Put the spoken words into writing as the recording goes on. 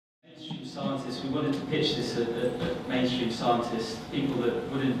scientists, we wanted to pitch this at mainstream scientists, people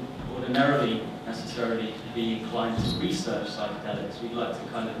that wouldn't ordinarily necessarily be inclined to research psychedelics. We'd like to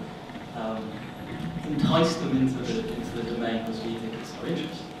kind of entice them into the domain because we think it's so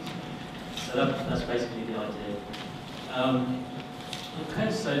interesting. So that's basically the idea.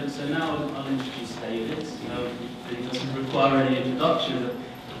 Okay, so now I'll introduce David. It doesn't require any introduction. But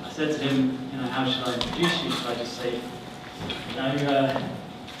I said to him, how should I introduce you? Should I just say,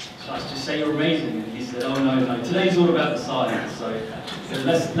 should I just say you're amazing? And he said, oh no, today's all about the science, so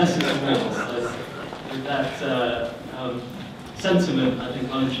less is more. So with that sentiment, I think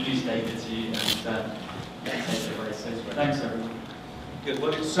I'll introduce David to you and take it away. So thanks everyone. Good.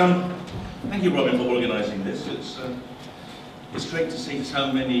 Well, thank you, Robin, for organising this. It's great to see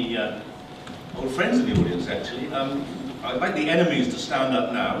so many old friends in the audience, actually. I'd like the enemies to stand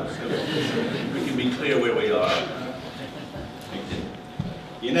up now, so we can be clear where we are.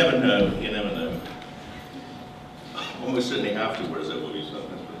 You never know, you never know. Almost certainly afterwards, there will be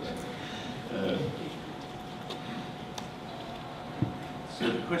something.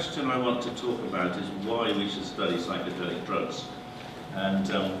 So the question I want to talk about is why we should study psychedelic drugs. And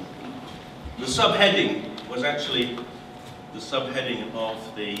the subheading was actually the subheading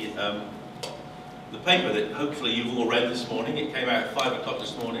of the paper that hopefully you've all read this morning. It came out at 5 o'clock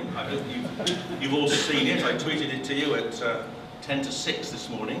this morning. I hope you've all seen it. I tweeted it to you at 10 to 6 this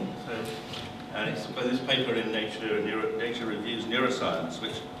morning. And it's by this paper in Nature Reviews Neuroscience,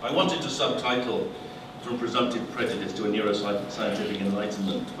 which I wanted to subtitle From Presumptive Prejudice to a Neuroscientific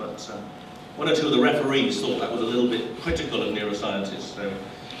Enlightenment, but one or two of the referees thought that was a little bit critical of neuroscientists, so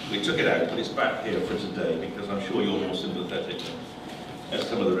we took it out, but it's back here for today because I'm sure you're more sympathetic as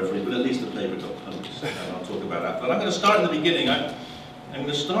some of the referees, but at least the paper got published, and I'll talk about that. But I'm going to start at the beginning. I'm going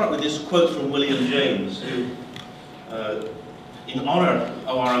to start with this quote from William James, who, in honor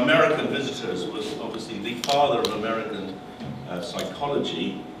of our American visitors, was obviously the father of American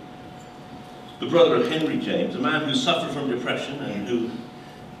psychology, the brother of Henry James, a man who suffered from depression and who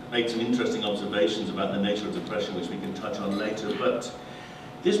made some interesting observations about the nature of depression, which we can touch on later. But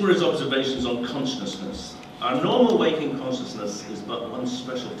these were his observations on consciousness. Our normal waking consciousness is but one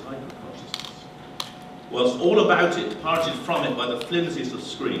special type of consciousness. Whilst all about it, parted from it by the flimsiest of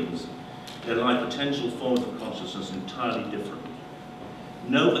screens, there lie potential forms of consciousness entirely different.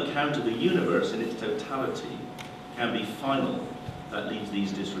 No account of the universe in its totality can be final that leaves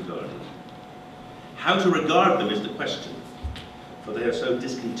these disregarded. How to regard them is the question, for they are so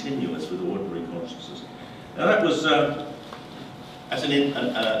discontinuous with ordinary consciousness. Now that was as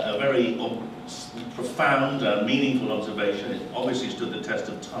a very profound and meaningful observation. It obviously stood the test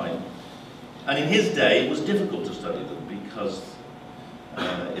of time. And in his day, it was difficult to study them because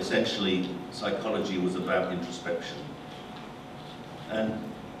essentially psychology was about introspection. And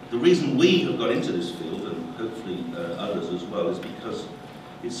the reason we have got into this field, and hopefully others as well, is because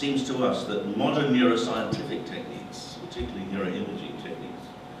it seems to us that modern neuroscientific techniques, particularly neuroimaging techniques,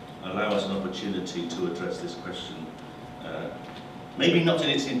 allow us an opportunity to address this question. Maybe not in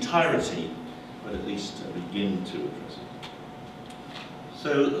its entirety, but at least begin to address it.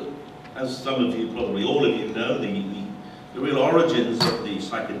 So, as some of you, probably all of you know, the real origins of the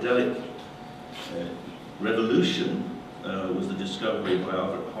psychedelic revolution was the discovery by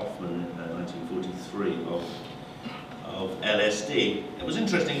Albert Hofmann in 1943 of LSD. It was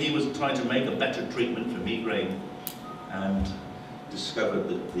interesting, he was trying to make a better treatment for migraine and discovered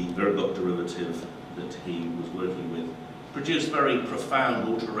that the ergot derivative that he was working with produced very profound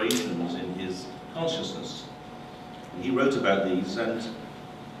alterations in his consciousness. And he wrote about these, and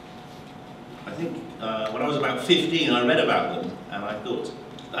I think when I was about 15 I read about them and I thought,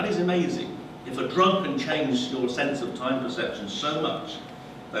 that is amazing. If a drug can change your sense of time perception so much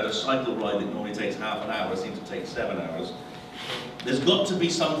that a cycle ride that normally takes half an hour seems to take 7 hours, there's got to be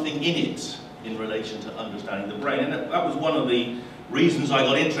something in it in relation to understanding the brain. And that was one of the reasons I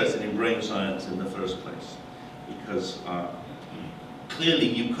got interested in brain science in the first place, because clearly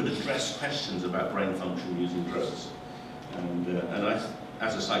you could address questions about brain function using drugs. And I,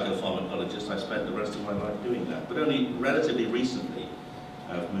 as a psychopharmacologist, I spent the rest of my life doing that. But only relatively recently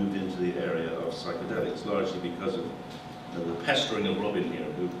I've moved into the area of psychedelics, largely because of the pestering of Robin here,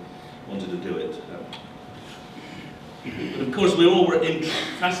 who wanted to do it. But of course, we all were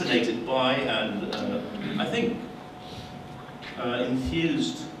fascinated by and I think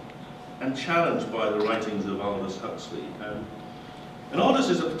enthused and challenged by the writings of Aldous Huxley. And Aldous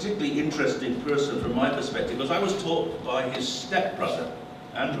is a particularly interesting person from my perspective, because I was taught by his stepbrother,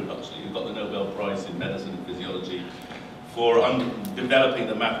 Andrew Huxley, who got the Nobel Prize in Medicine and Physiology for developing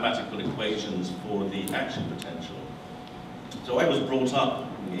the mathematical equations for the action potential. So I was brought up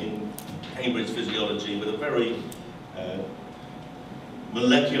in Cambridge physiology with a very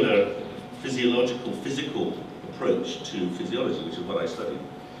molecular, physiological, physical approach to physiology, which is what I studied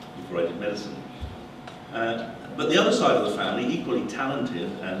before I did medicine. But the other side of the family, equally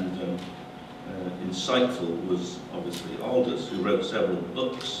talented and insightful, was obviously Aldous, who wrote several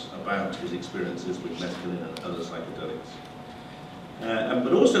books about his experiences with mescaline and other psychedelics.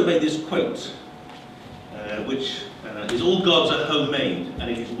 But also made this quote, which is, "All gods are homemade, and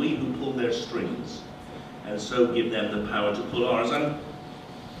it is we who pull their strings, and so give them the power to pull ours." And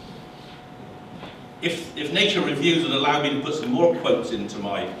if Nature Reviews would allow me to put some more quotes into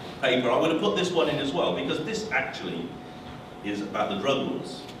my paper, I would have put this one in as well, because this actually is about the drug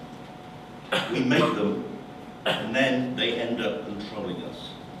laws. We make them, and then they end up controlling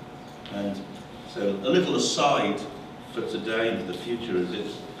us. And so a little aside for today and for the future is that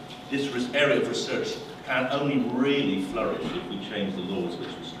this area of research can only really flourish if we change the laws which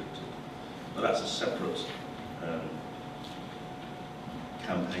restrict it. But that's a separate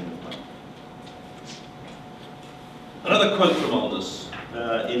campaign of mine. Another quote from Aldous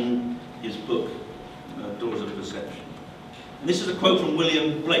in his book, Doors of Perception. And this is a quote from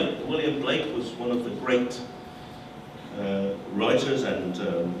William Blake. William Blake was one of the great writers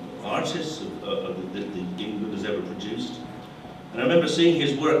and artists that England has ever produced. And I remember seeing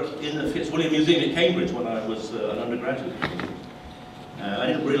his work in the Fitzwilliam Museum at Cambridge when I was an undergraduate. I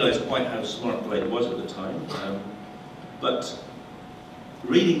didn't realise quite how smart Blake was at the time. But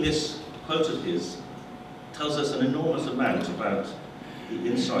reading this quote of his tells us an enormous amount about the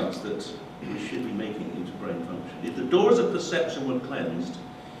insights that we should be making into brain function. If the doors of perception were cleansed,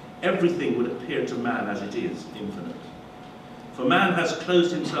 everything would appear to man as it is, infinite. For man has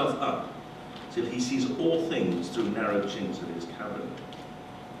closed himself up till he sees all things through narrow chinks of his cavern.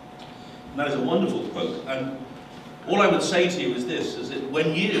 And that is a wonderful quote. And all I would say to you is this, is that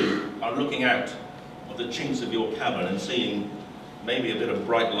when you are looking out of the chinks of your cavern and seeing maybe a bit of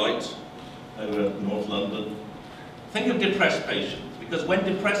bright light over North London, think of depressed patients. Because when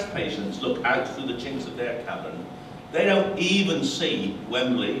depressed patients look out through the chinks of their cavern, they don't even see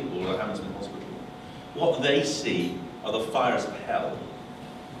Wembley or Hammersmith Hospital. What they see are the fires of hell.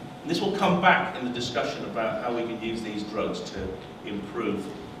 And this will come back in the discussion about how we can use these drugs to improve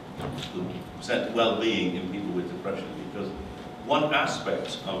the well-being in people with depression. Because one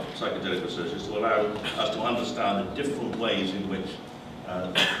aspect of psychedelic research is to allow us to understand the different ways in which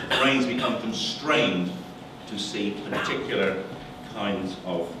brains become constrained to see particular kinds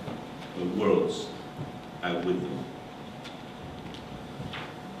of worlds out with them.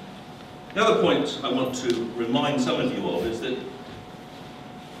 The other point I want to remind some of you of is that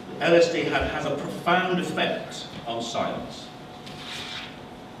LSD has a profound effect on science.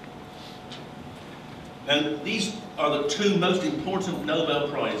 And these are the two most important Nobel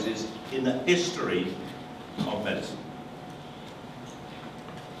Prizes in the history of medicine.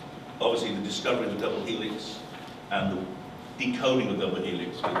 Obviously the discovery of the double helix and the decoding of double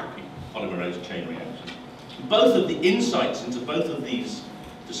helix with the polymerase chain reaction. Both of the insights into both of these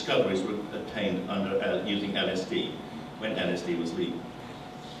discoveries were obtained under using LSD, when LSD was legal.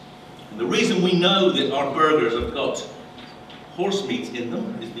 And the reason we know that our burgers have got horse meat in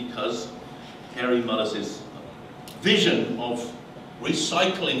them is because Carrie Mullis's vision of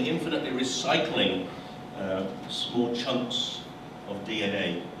recycling, infinitely recycling small chunks of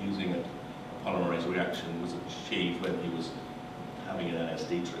DNA using a polymerase reaction was achieved when he was having an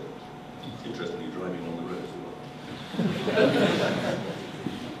LSD trip. Interestingly, driving on the road as well.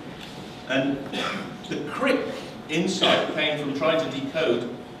 And the Crick insight came from trying to decode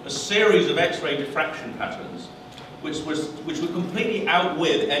a series of X-ray diffraction patterns which would completely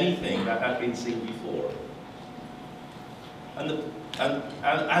outwit anything that had been seen before. And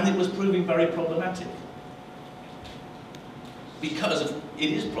it was proving very problematic. Because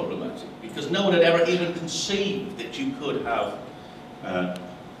it is problematic, because no one had ever even conceived that you could have a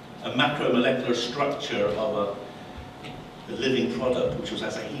macromolecular structure of a living product which was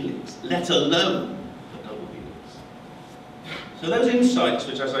as a helix, let alone a double helix. So those insights,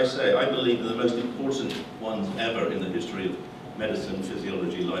 which, as I say, I believe are the most important ones ever in the history of medicine,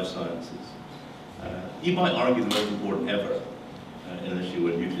 physiology, life sciences. You might argue the most important ever, unless you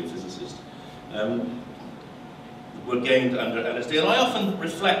were a nuclear physicist, were gained under LSD. And I often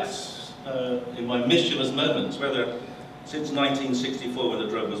reflect in my mischievous moments whether since 1964, when the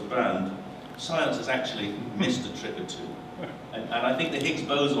drug was banned, science has actually missed a trick or two. And I think the Higgs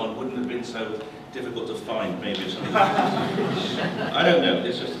boson wouldn't have been so difficult to find, maybe. I don't know,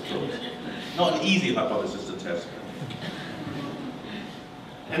 it's just a thought. Not an easy hypothesis to test.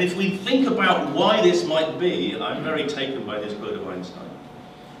 And if we think about why this might be, I'm very taken by this quote of Einstein.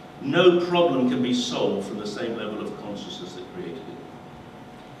 no problem can be solved from the same level of consciousness that created it.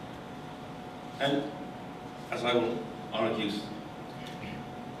 And as I will argue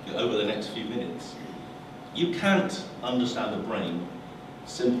over the next few minutes, you can't understand the brain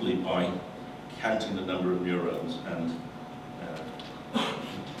simply by counting the number of neurons and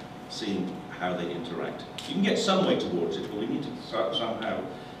seeing how they interact. You can get some way towards it, but we need to somehow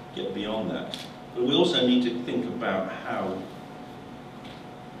get beyond that. But we also need to think about how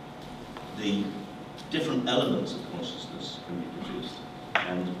the different elements of consciousness can be produced.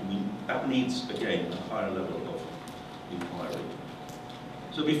 And that needs, again, a higher level of inquiry.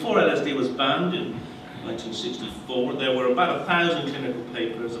 So before LSD was banned in 1964, there were about 1,000 clinical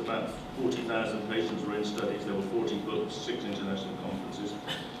papers, about 40,000 patients were in studies, there were 40 books, 6 international conferences.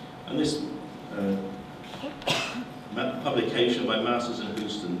 And this publication by Masters and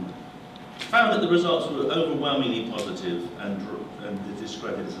Houston found that the results were overwhelmingly positive and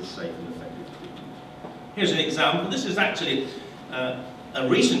described it as a safe and effective treatment. Here's an example. This is actually a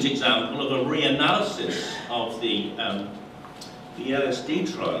recent example of a reanalysis of the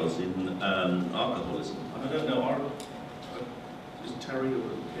LSD trials in alcoholism. And I don't know, is Terry or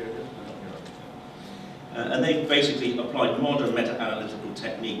here? And they basically applied modern meta-analytical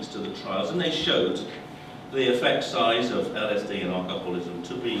techniques to the trials, and they showed the effect size of LSD and alcoholism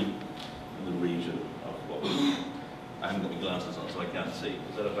to be in the region of what I haven't got my glasses on, so I can't see.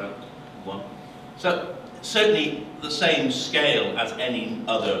 Is that about 1? So certainly the same scale as any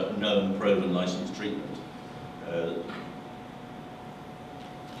other known proven licensed treatment.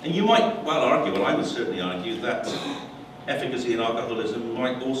 And you might well argue, well I would certainly argue, that efficacy in alcoholism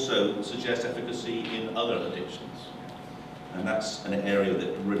might also suggest efficacy in other addictions. And that's an area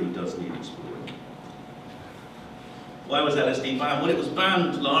that really does need exploring. Why was LSD banned? Well, it was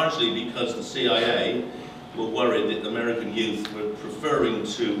banned largely because the CIA were worried that American youth were preferring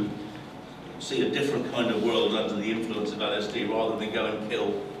to see a different kind of world under the influence of LSD rather than go and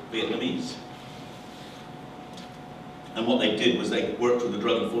kill Vietnamese. And what they did was they worked with the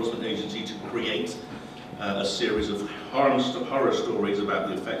Drug Enforcement Agency to create a series of horror stories about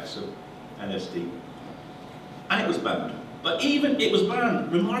the effects of LSD. And it was banned. But even it was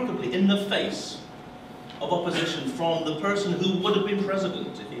banned, remarkably, in the face of opposition from the person who would have been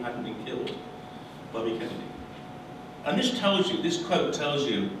president if he hadn't been killed, Bobby Kennedy. And this tells you, this quote tells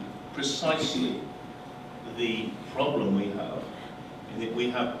you precisely the problem we have, in that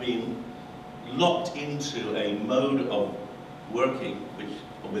we have been locked into a mode of working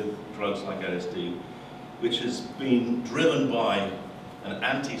with drugs like LSD, which has been driven by an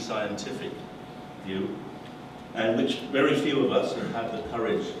anti-scientific view, and which very few of us have had the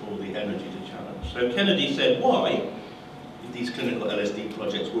courage or the energy to challenge. So Kennedy said, why, if these clinical LSD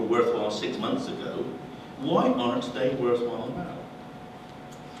projects were worthwhile 6 months ago, why aren't they worthwhile now?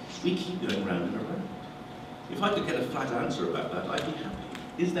 We keep going round and around. If I could get a flat answer about that, I'd be happy.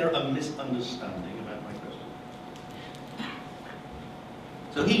 Is there a misunderstanding about my question?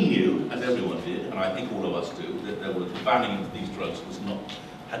 So he knew, as everyone did, and I think all of us do, that the banning of these drugs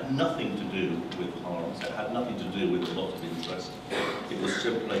had nothing to do with harms, it had nothing to do with a lot of interest. It was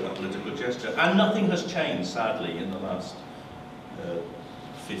simply a political gesture. And nothing has changed, sadly, in the last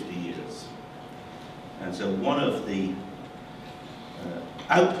 50 years. And so one of the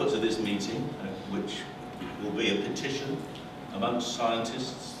outputs of this meeting, which will be a petition amongst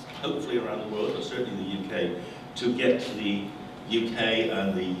scientists, hopefully around the world, but certainly in the UK, to get the UK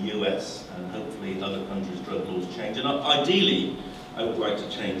and the US and hopefully other countries' drug laws changed. And ideally, I would like to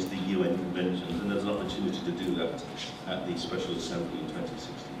change the UN conventions, and there's an opportunity to do that at the Special Assembly in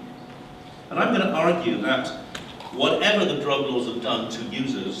 2016. And I'm going to argue that whatever the drug laws have done to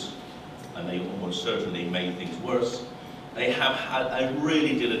users, and they almost certainly made things worse, they have had a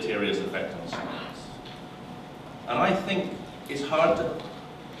really deleterious effect on science. And I think it's hard to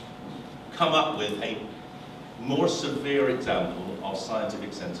come up with a more severe example of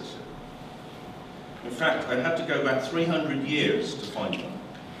scientific censorship. In fact, I had to go back 300 years to find one.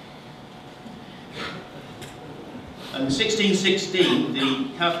 In 1616,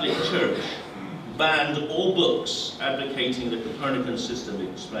 the Catholic Church banned all books advocating the Copernican system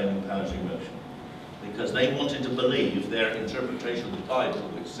explaining planetary motion, because they wanted to believe their interpretation of the Bible,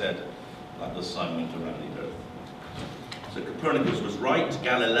 which said that the sun went around the earth. So Copernicus was right.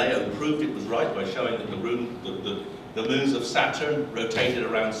 Galileo proved it was right by showing that the moons of Saturn rotated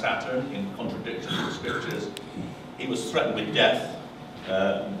around Saturn in contradiction to the scriptures. He was threatened with death.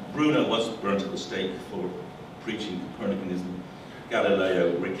 Bruno was burnt at the stake for preaching Copernicanism.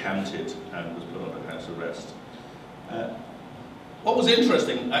 Galileo recanted and was put under house arrest. What was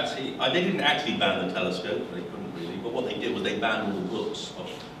interesting, actually, they didn't actually ban the telescope, they couldn't really, but what they did was they banned all the books of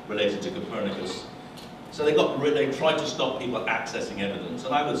related to Copernicus. So they tried to stop people accessing evidence,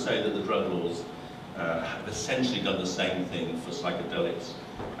 and I would say that the drug laws have essentially done the same thing for psychedelics,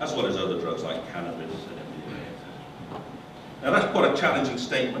 as well as other drugs like cannabis and MDMA. Now that's quite a challenging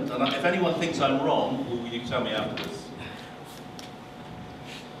statement, and if anyone thinks I'm wrong, will you tell me afterwards?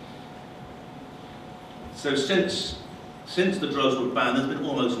 So since the drugs were banned, there's been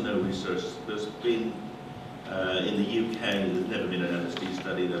almost no research. There's been, in the UK, there's never been an LSD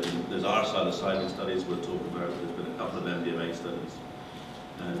study. There's our psilocybin studies we'll talk about. There's been a couple of MDMA studies.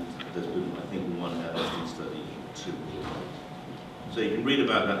 And there's been, I think, one LSD study, too. So you can read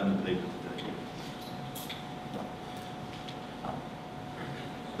about that in the paper today.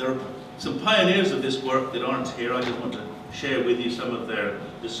 There are some pioneers of this work that aren't here. I just want to share with you some of their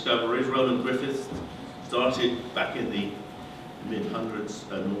discoveries. Roland Griffith started back in the mid-hundreds,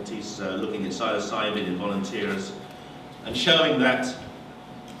 noughties, looking at psilocybin in volunteers and showing that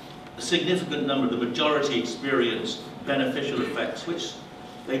a significant number, the majority, experienced beneficial effects, which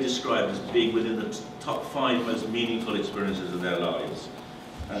they described as being within the top 5 most meaningful experiences of their lives.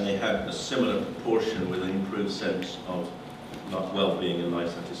 And they had a similar proportion with an improved sense of well-being and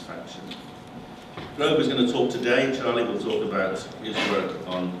life satisfaction. Grove is going to talk today. Charlie will talk about his work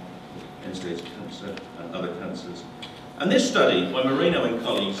on end-stage cancer and other cancers. And this study by Marino and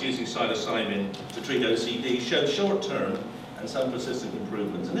colleagues using psilocybin to treat OCD showed short-term and some persistent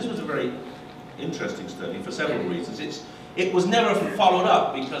improvements. And this was a very interesting study for several reasons. It was never followed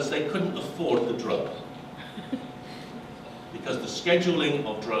up because they couldn't afford the drug. Because the scheduling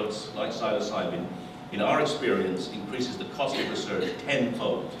of drugs like psilocybin, in our experience, increases the cost of research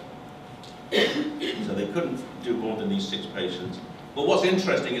tenfold. So they couldn't do more than these 6 patients. But what's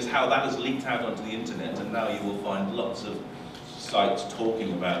interesting is how that has leaked out onto the internet, and now you will find lots of sites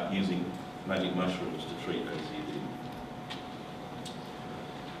talking about using magic mushrooms to treat OCD.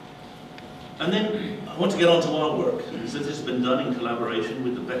 And then I want to get on to our work. This has been done in collaboration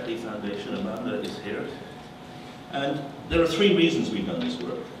with the Beckley Foundation. Amanda is here. And there are 3 reasons we've done this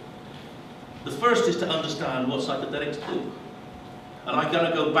work. The first is to understand what psychedelics do. And I'm going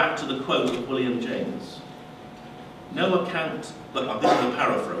to go back to the quote of William James. No account, but this is a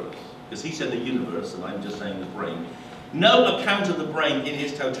paraphrase, because he said the universe, and I'm just saying the brain. No account of the brain in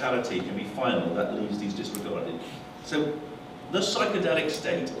its totality can be final, that leaves these disregarded. So the psychedelic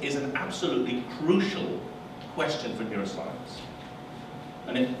state is an absolutely crucial question for neuroscience.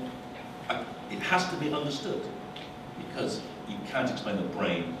 And it has to be understood, because you can't explain the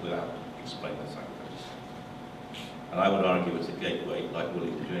brain without explaining the psychedelics. And I would argue it's a gateway, like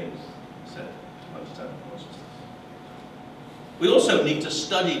William James said, to understanding consciousness. We also need to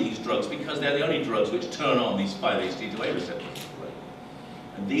study these drugs because they're the only drugs which turn on these 5-HT2A receptors.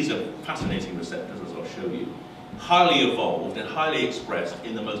 And these are fascinating receptors, as I'll show you, highly evolved and highly expressed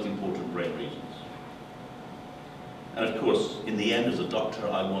in the most important brain regions. And of course, in the end, as a doctor,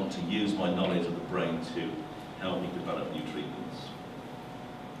 I want to use my knowledge of the brain to help me develop new treatments.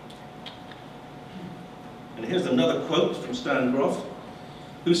 And here's another quote from Stan Grof,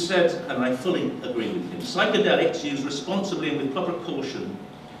 who said, and I fully agree with him, psychedelics used responsibly and with proper caution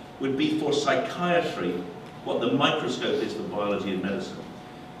would be for psychiatry what the microscope is for biology and medicine,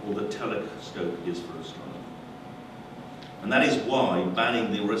 or the telescope is for astronomy. And that is why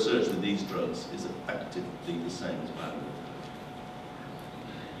banning the research with these drugs is effectively the same as banning them.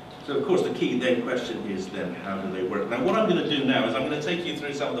 So of course the key then question is then how do they work? Now what I'm going to do now is I'm going to take you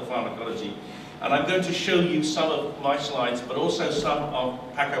through some of the pharmacology, and I'm going to show you some of my slides, but also some of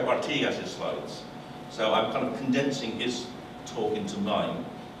Paco Artigas' slides. So I'm kind of condensing his talk into mine,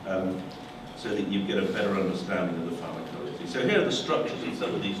 so that you get a better understanding of the pharmacology. So here are the structures of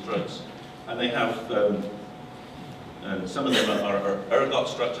some of these drugs, and they have, some of them are ergot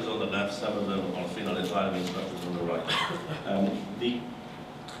structures on the left, some of them are phenylethylamine structures on the right.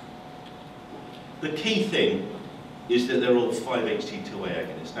 The key thing is that they're all 5-HT2A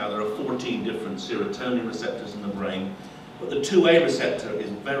agonists. Now there are 14 different serotonin receptors in the brain, but the 2A receptor is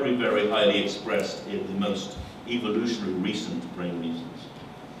very, very highly expressed in the most evolutionary recent brain regions.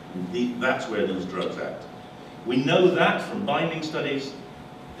 And that's where these drugs act. We know that from binding studies.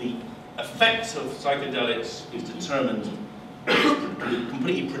 The effects of psychedelics is determined,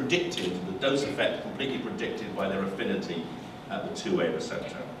 completely predicted, the dose effect completely predicted by their affinity at the 2A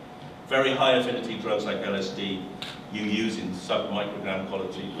receptor. Very high affinity drugs like LSD you use in sub-microgram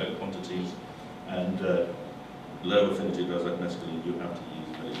quantities, and low affinity drugs like mescaline you have to use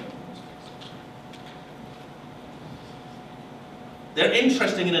milligram quantities. They're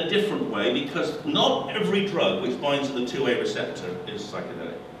interesting in a different way because not every drug which binds to the 2A receptor is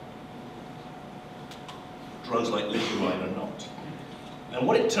psychedelic. Drugs like lithiumide are not. And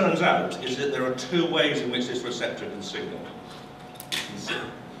what it turns out is that there are two ways in which this receptor can signal.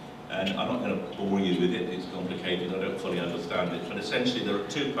 And I'm not going to bore you with it, it's complicated, I don't fully understand it, but essentially there are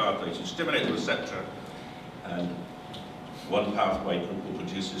two pathways. You stimulate the receptor, and one pathway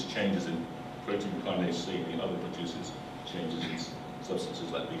produces changes in protein kinase C, and the other produces changes in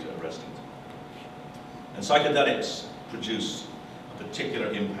substances like beta-arrestin. And psychedelics produce a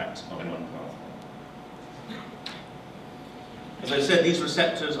particular impact on one pathway. As I said, these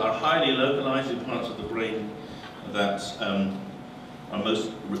receptors are highly localized in parts of the brain that are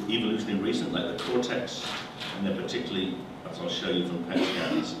most evolutionarily recent, like the cortex, and they're particularly, as I'll show you from PET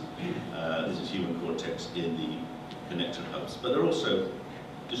scans, this is human cortex in the connector hubs. But they're also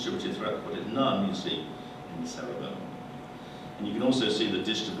distributed throughout the cortex. None, you see, in the cerebellum. And you can also see the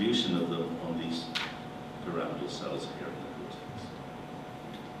distribution of them on these pyramidal cells here in the cortex.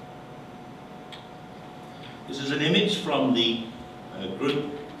 This is an image from the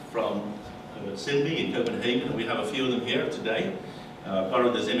group from SIMBI in Copenhagen, and we have a few of them here today.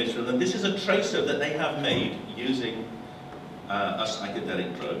 Borrowed this image from them. This is a tracer that they have made using a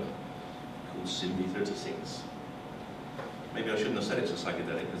psychedelic drug called SIMBI 36. Maybe I shouldn't have said it's a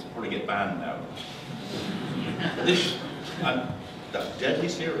psychedelic, because it'll probably get banned now. This, that's deadly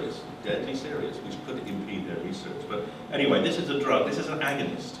serious, which could impede their research. But anyway, this is a drug, this is an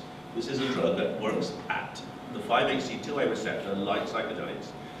agonist. This is a drug that works at the 5-HT2A receptor, like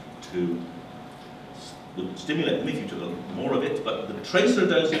psychedelics, to stimulate them if you took more of it, but the tracer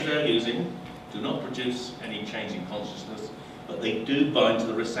doses they're using do not produce any change in consciousness, but they do bind to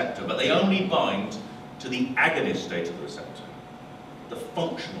the receptor, but they only bind to the agonist state of the receptor, the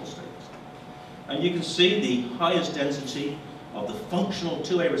functional state. And you can see the highest density of the functional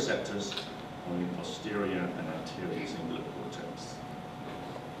 2A receptors on the posterior and anterior cingulate cortex.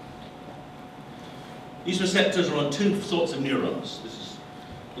 These receptors are on two sorts of neurons.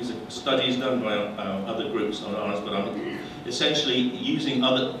 These are studies done by other groups on ours, but essentially using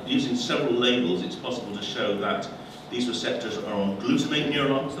several labels, it's possible to show that these receptors are on glutamate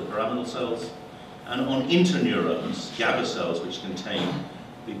neurons, the pyramidal cells, and on interneurons, GABA cells, which contain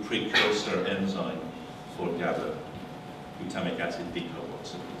the precursor enzyme for GABA, glutamic acid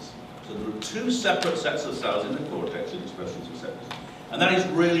decarboxylase. So there are two separate sets of cells in the cortex that express these receptors, and that is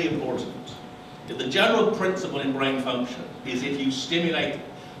really important. If the general principle in brain function is if you stimulate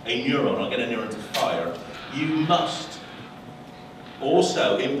a neuron or get a neuron to fire, you must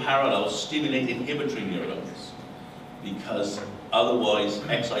also, in parallel, stimulate inhibitory neurons, because otherwise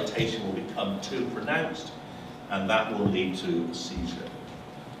excitation will become too pronounced, and that will lead to a seizure.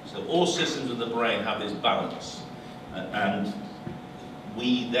 So all systems of the brain have this balance, and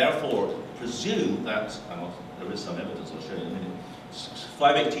we therefore presume that, and there is some evidence I'll show you in a minute,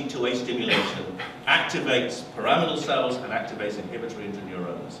 5-HT2A stimulation activates pyramidal cells and activates inhibitory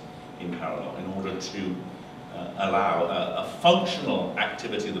interneurons in parallel in order to allow a functional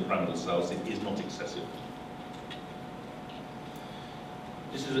activity of the pyramidal cells that is not excessive.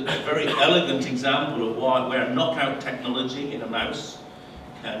 This is a very elegant example of where knockout technology in a mouse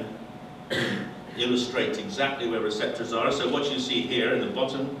can illustrate exactly where receptors are. So what you see here in the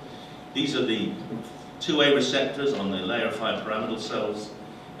bottom, these are the 2A receptors on the layer 5 pyramidal cells,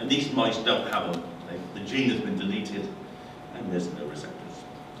 and these mice don't have them. The gene has been deleted, and there's no receptors.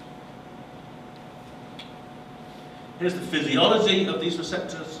 Here's the physiology of these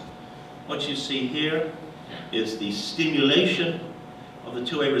receptors. What you see here is the stimulation of the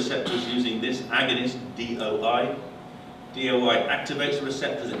 2A receptors using this agonist, DOI. DOI activates the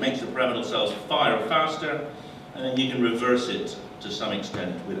receptors, it makes the pyramidal cells fire faster, and then you can reverse it to some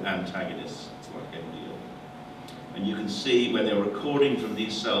extent with antagonists, like MDO. And you can see when they're recording from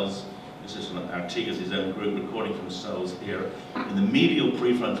these cells, this is from Artigas' own group, recording from cells here in the medial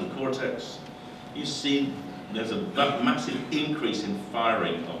prefrontal cortex, you see there's a massive increase in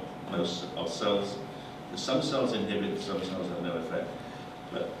firing of cells. Some cells inhibit, some cells have no effect.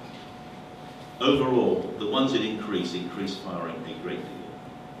 But overall, the ones that increase firing a great deal.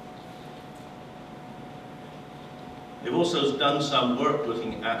 They've also done some work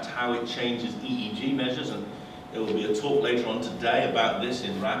looking at how it changes EEG measures, and there will be a talk later on today about this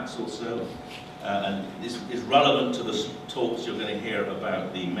in rats also. And this is relevant to the talks you're going to hear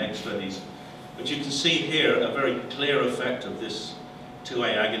about the MEG studies. But you can see here a very clear effect of this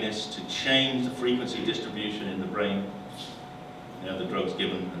 2A agonist to change the frequency distribution in the brain. You know, the drug's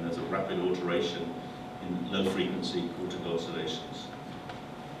given and there's a rapid alteration in low frequency cortical oscillations.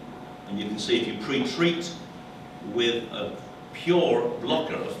 And you can see if you pre-treat with a pure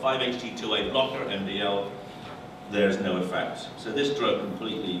blocker, a 5-HT2A blocker, MDL, there's no effect. So this drug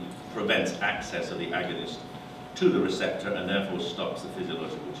completely prevents access of the agonist to the receptor and therefore stops the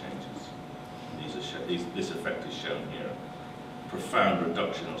physiological changes. This effect is shown here. Profound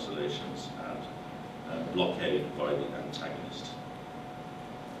reduction in oscillations and blockade by the antagonist.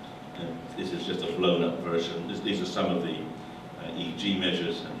 And this is just a blown up version. These are some of the EEG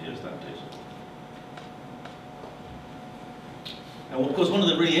measures, and here's that data. Now, of course, one of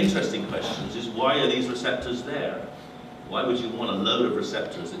the really interesting questions is, why are these receptors there? Why would you want a load of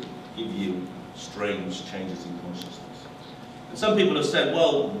receptors that give you strange changes in consciousness? And some people have said,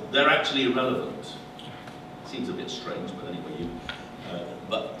 well, they're actually irrelevant. Seems a bit strange, but anyway,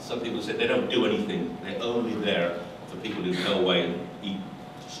 but some people say they don't do anything. They're only there for people who go away and eat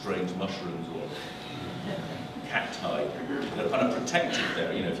strange mushrooms or cacti. They're kind of protected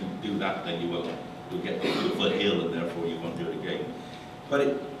there. You know, if you do that, then you'll get ill, and therefore you won't do it again.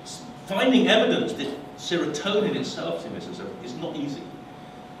 But finding evidence that serotonin itself is not easy.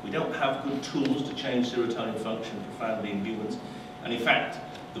 We don't have good tools to change serotonin function profoundly in humans. And in fact,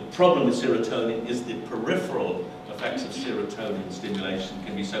 the problem with serotonin is the peripheral effects of serotonin stimulation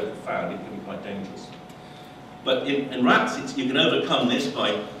can be so profound, it can be quite dangerous. But in rats, you can overcome this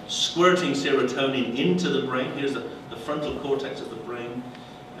by squirting serotonin into the brain. Here's the frontal cortex of the brain.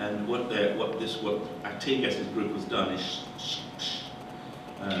 And what Artigas' group has done is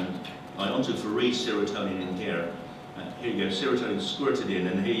iontophoresis serotonin in here. Here you go, serotonin squirted in,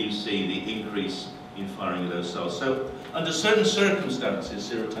 and here you see the increase in firing of those cells. So under certain circumstances,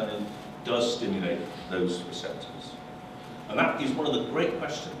 serotonin does stimulate those receptors. And that is one of the great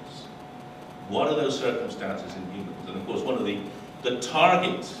questions. What are those circumstances in humans? And of course, one of the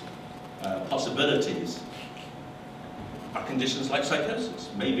target possibilities are conditions like psychosis.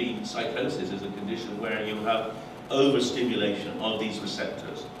 Maybe psychosis is a condition where you have overstimulation of these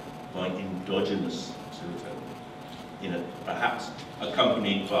receptors by endogenous serotonin, perhaps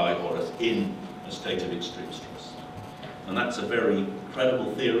accompanied by or in a state of extreme stress. And that's a very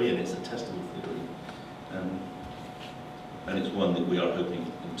credible theory, and it's a testable theory. And it's one that we are hoping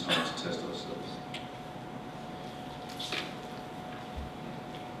in time to test ourselves.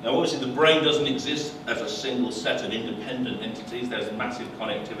 Now, obviously, the brain doesn't exist as a single set of independent entities. There's massive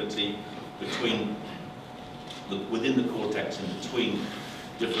connectivity within the cortex and between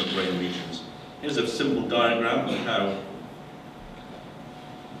different brain regions. Here's a simple diagram of how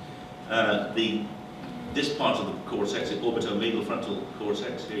this part of the cortex, the orbitomedial frontal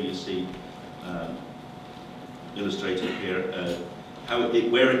cortex, here you see illustrated here,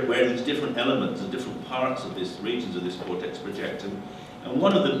 where these different elements, the different parts of this regions of this cortex project. And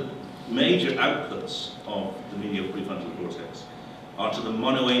one of the major outputs of the medial prefrontal cortex are to the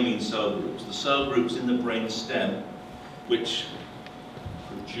monoamine cell groups, the cell groups in the brain stem which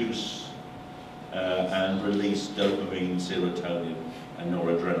produce and release dopamine, serotonin, and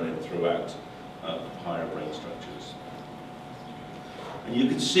noradrenaline throughout higher brain structures. And you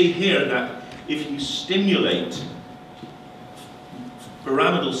can see here that if you stimulate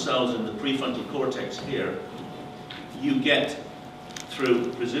pyramidal cells in the prefrontal cortex here, you get,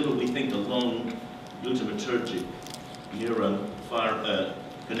 through presumably think a long glutamatergic neuron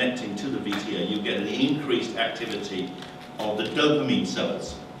connecting to the VTA, you get an increased activity of the dopamine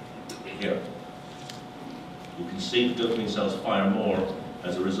cells here. You can see the dopamine cells fire more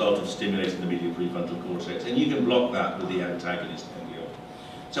as a result of stimulating the medial prefrontal cortex, and you can block that with the antagonist MDO.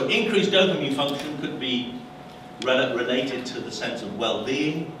 So increased dopamine function could be related to the sense of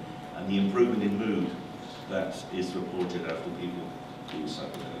well-being and the improvement in mood that is reported after people do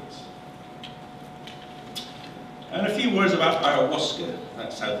psychedelics. And a few words about ayahuasca.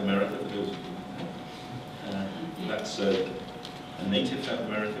 That's South America, for those of you. That's a native South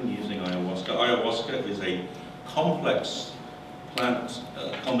American using ayahuasca. Ayahuasca is a complex plant,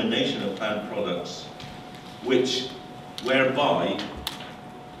 combination of plant products, whereby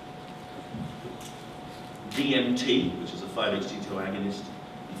DMT, which is a 5-HT2 agonist,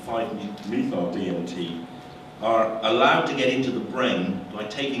 and 5-methyl-DMT, are allowed to get into the brain by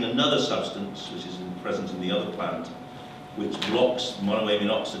taking another substance, which is present in the other plant, which blocks monoamine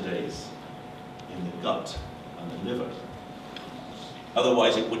oxidase in the gut and the liver.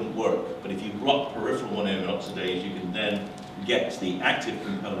 Otherwise it wouldn't work, but if you block peripheral monoamine oxidase, you can then get the active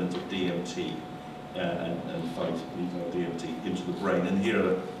component of DMT and 5-methyl-DMT into the brain. And here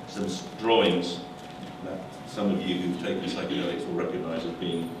are some drawings that some of you who've taken psychedelics will recognize as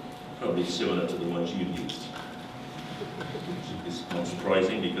being probably similar to the ones you used. Which is not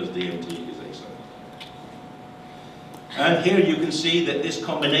surprising because DMT is a psychedelic. And here you can see that this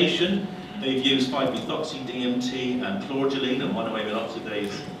combination, they've used 5-methoxy-DMT and chlorgeline, a monoamine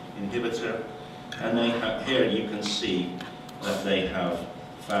oxidase inhibitor, and here you can see that they have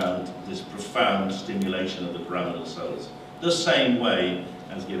found this profound stimulation of the pyramidal cells, the same way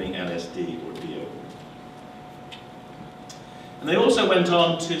as giving LSD or DO. And they also went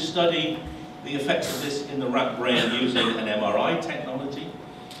on to study the effects of this in the rat brain using an MRI technology.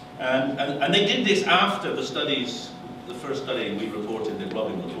 And they did this after the studies, the first study we reported that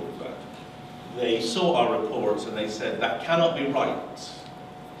Robin will talk about. They saw our reports and they said, that cannot be right.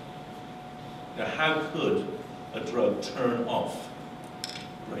 Now, how could a drug turn off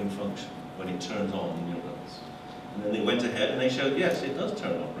brain function when it turns on neurons? And then they went ahead and they showed, yes, it does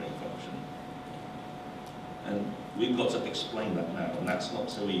turn off brain function. And we've got to explain that now, and that's not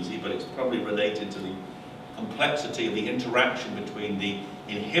so easy, but it's probably related to the complexity of the interaction between the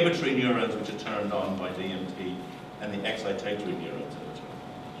inhibitory neurons, which are turned on by DMT, and the excitatory neurons that are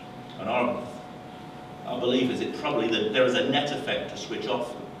turned on. And our belief is that there is a net effect to switch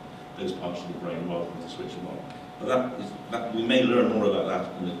off those parts of the brain rather than to switch them on. But we may learn more about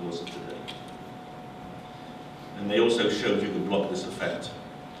that in the course of today. And they also showed you could block this effect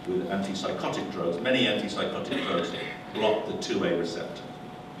with antipsychotic drugs. Many antipsychotic drugs block the 2A receptor.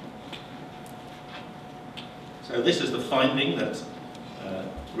 So this is the finding that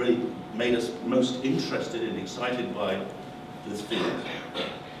really made us most interested and excited by this field.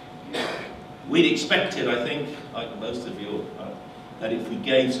 We'd expected, I think, like most of you, that if we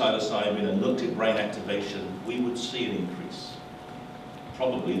gave psilocybin and looked at brain activation, we would see an increase.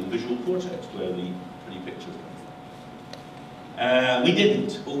 Probably the visual cortex, where the pretty pictures come from. We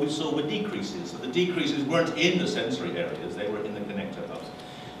didn't. All we saw were decreases. So the decreases weren't in the sensory areas, they were in the connector hubs.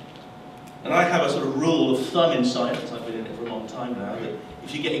 And I have a sort of rule of thumb in science, I've been in it for a long time now, that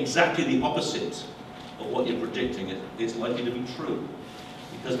if you get exactly the opposite of what you're predicting, it's likely to be true.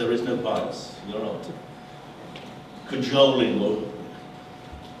 Because there is no bias. You're not cajoling or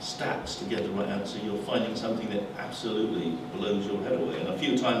stats to get the right answer. You're finding something that absolutely blows your head away. And a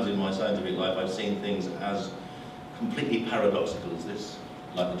few times in my scientific life I've seen things as completely paradoxical as this,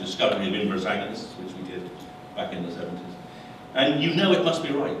 like the discovery of inverse agonists, which we did back in the 70s. And you know it must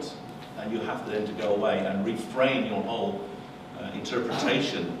be right. And you have to then to go away and reframe your whole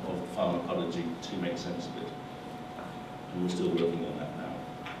interpretation of pharmacology to make sense of it. And we're still working on that now.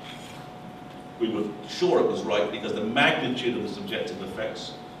 We were sure it was right because the magnitude of the subjective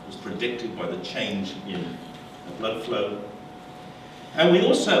effects was predicted by the change in the blood flow. And we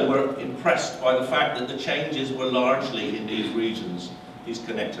also were impressed by the fact that the changes were largely in these regions, these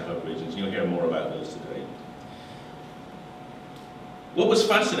connector hub regions. You'll hear more about those today. What was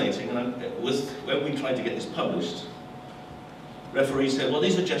fascinating was when we tried to get this published, referees said, well,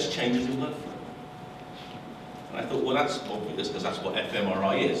 these are just changes in blood flow. And I thought, well, that's obvious because that's what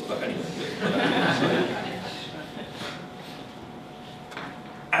fMRI is, but anyway.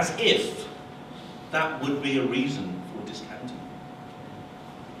 As if that would be a reason for discounting.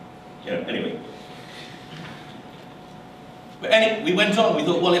 Yeah, anyway. But anyway, we went on, we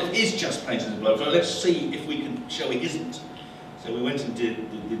thought, well, it is just changes in blood flow, let's see if we can show it isn't. So we went and did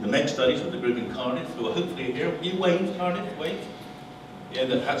the MEG studies with the group in Cardiff, who are hopefully here. You wave, Cardiff, wave. Yeah,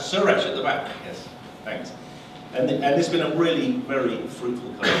 that had Suresh at the back. Yes, thanks. And it's been a really very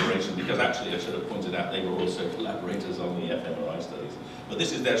fruitful collaboration because actually I should have pointed out they were also collaborators on the fMRI studies. But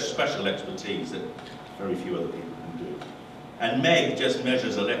this is their special expertise that very few other people can do. And MEG just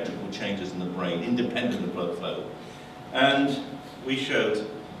measures electrical changes in the brain, independent of blood flow. And we showed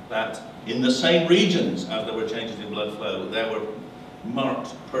that in the same regions as there were changes in blood flow, there were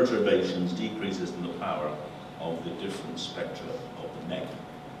marked perturbations, decreases in the power of the different spectra of the MEG.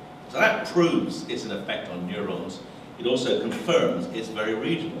 So that proves it's an effect on neurons. It also confirms it's very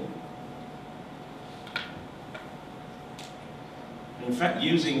regional. In fact,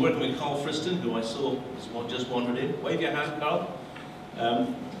 working with Carl Friston, who I saw just wandered in. Wave your hand, Carl.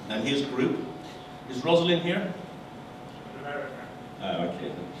 And his group. Is Rosalind here? Oh,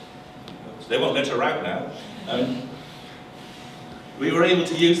 okay. So they won't let her out now. We were able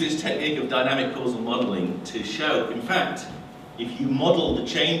to use this technique of dynamic causal modeling to show, in fact, if you model the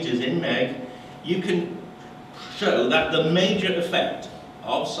changes in MEG, you can show that the major effect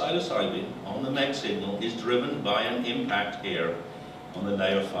of psilocybin on the MEG signal is driven by an impact here on the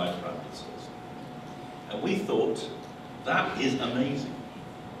layer 5 pyramidal cells. And we thought, that is amazing.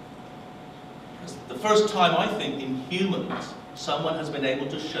 It's the first time, I think, in humans, someone has been able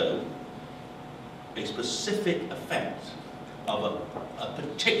to show a specific effect of a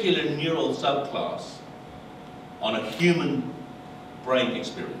particular neural subclass on a human brain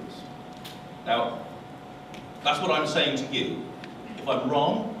experience. Now, that's what I'm saying to you. If I'm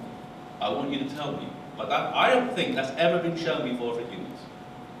wrong, I want you to tell me. But I don't think that's ever been shown before for humans.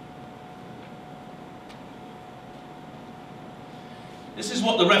 This is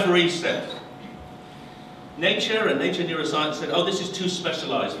what the referees said. Nature and Nature Neuroscience said, oh, this is too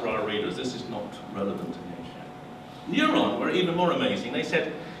specialized for our readers. This is not relevant to Nature. Neuron were even more amazing. They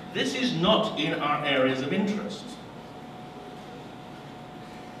said, this is not in our areas of interest.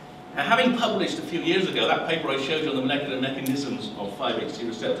 Now, having published a few years ago that paper I showed you on the molecular mechanisms of 5-HT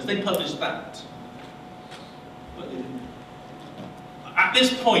receptors, they published that. But they didn't. At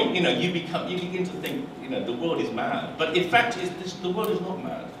this point, you begin to think, the world is mad. But in fact, the world is not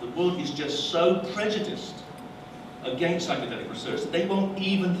mad. The world is just so prejudiced against psychedelic research that they won't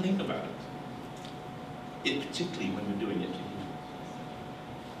even think about it, particularly when we're doing it to humans.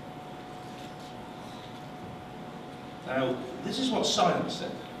 Now, this is what science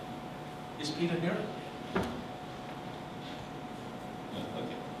said. Is Peter here? No,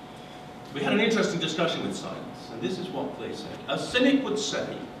 okay. We had an interesting discussion with science, and this is what they said. A cynic would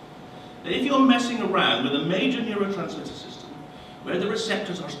say that if you're messing around with a major neurotransmitter system where the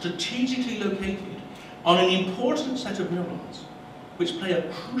receptors are strategically located on an important set of neurons which play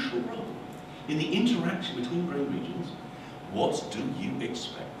a crucial role in the interaction between brain regions, what do you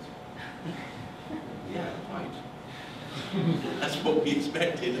expect? Yeah, right. That's what we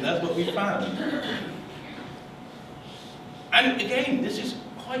expected, and that's what we found. And again, this is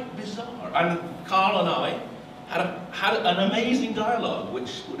quite bizarre. And Carl and I had an amazing dialogue,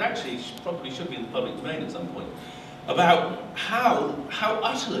 which would actually probably should be in the public domain at some point, about how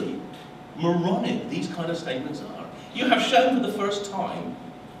utterly moronic these kind of statements are. You have shown for the first time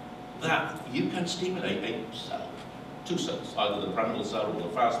that you can stimulate a cell, two cells, either the pyramidal cell or the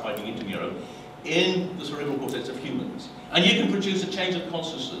fast-fighting interneuron, in the cerebral cortex of humans. And you can produce a change of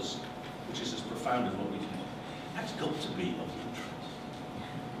consciousness, which is as profound as what we can. That's got to be of interest.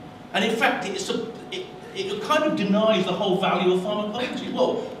 And in fact, it kind of denies the whole value of pharmacology.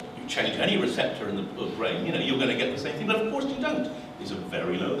 Well, you change any receptor in the brain, you're going to get the same thing, but of course you don't. These are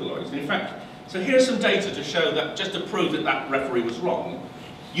very localized. In fact, so here's some data to show that, just to prove that that referee was wrong.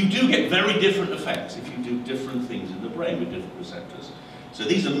 You do get very different effects if you do different things in the brain with different receptors. So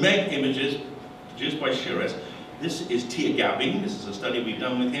these are MEG images produced by Shires. This is tiagabine. This is a study we've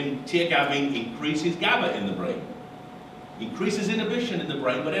done with him. Tiagabine increases GABA in the brain. Increases inhibition in the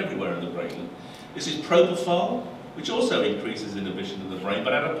brain, but everywhere in the brain. This is propofol, which also increases inhibition in the brain,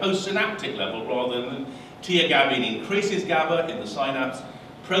 but at a postsynaptic level rather than tiagabine increases GABA in the synapse.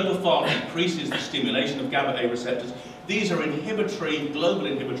 Propofol increases the stimulation of GABA A receptors. These are inhibitory, global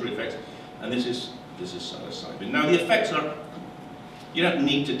inhibitory effects, and this is psilocybin. Now the effects are, you don't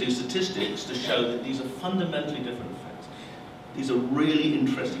need to do statistics to show that these are fundamentally different effects. These are really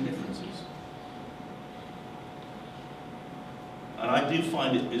interesting differences. And I do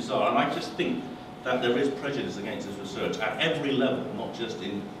find it bizarre, and I just think that there is prejudice against this research at every level, not just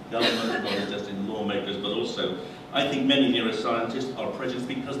in government, not just in lawmakers, but also I think many neuroscientists are prejudiced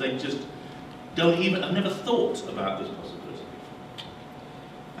because they just have never thought about this possibility.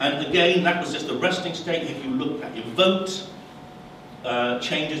 And again, that was just the resting state. If you look at evoked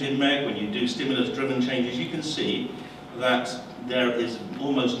changes in MEG, when you do stimulus-driven changes, you can see that there is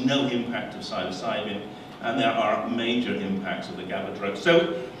almost no impact of psilocybin, and there are major impacts of the GABA drug.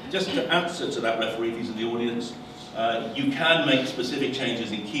 So, just to answer to that referee, if he's in the audience, you can make specific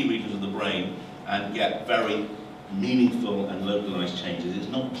changes in key regions of the brain and get very meaningful and localized changes. It's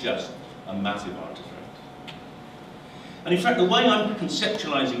not just a massive artifact. And in fact, the way I'm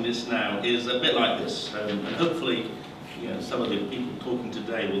conceptualizing this now is a bit like this, and hopefully some of the people talking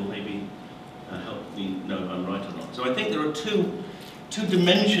today will maybe help me know if I'm right or not. So I think there are two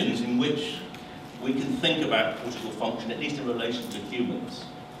dimensions in which we can think about cortical function, at least in relation to humans.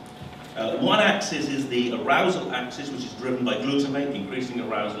 One axis is the arousal axis, which is driven by glutamate, increasing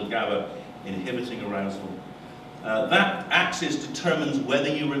arousal, GABA, inhibiting arousal. That axis determines whether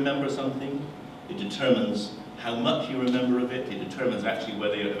you remember something. It determines how much you remember of it. It determines actually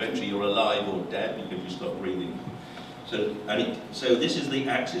whether eventually you're alive or dead because you stop breathing. So this is the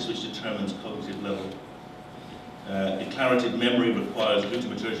axis which determines cognitive level. Declarative memory requires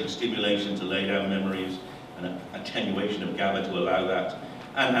glutamatergic stimulation to lay down memories and attenuation of GABA to allow that.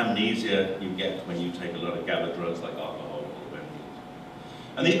 And amnesia you get when you take a lot of GABA drugs like alcohol or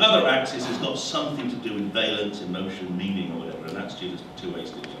Benadryl. And the other axis has got something to do with valence, emotion, meaning, or whatever, and that's due to two-way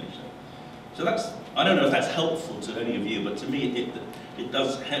stimulation. So I don't know if that's helpful to any of you, but to me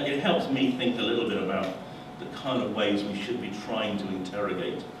it helps me think a little bit about the kind of ways we should be trying to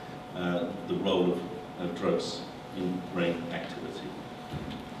interrogate the role of drugs in brain activity.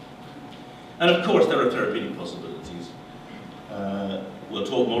 And of course there are therapeutic possibilities. We'll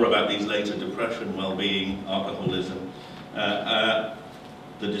talk more about these later: depression, well-being, alcoholism.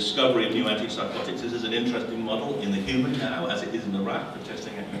 the discovery of new antipsychotics. This is an interesting model in the human now, as it is in the rat for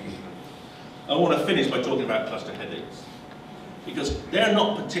testing it. I want to finish by talking about cluster headaches. Because they're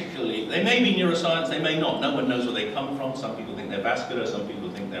not particularly, they may be neuroscience, they may not. No one knows where they come from. Some people think they're vascular, some people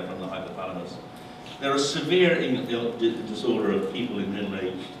think they're from the hypothalamus. They're a severe disorder of people in middle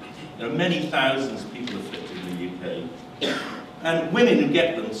age. There are many thousands of people afflicted in the UK. And women who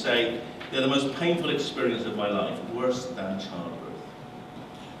get them say, they're the most painful experience of my life, worse than childbirth.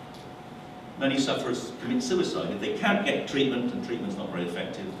 Many sufferers commit suicide. If they can't get treatment, and treatment's not very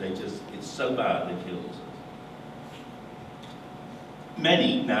effective, it's so bad they kill themselves.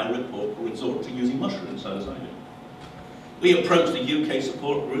 Many now resort to using mushrooms, psilocybin. We approached the UK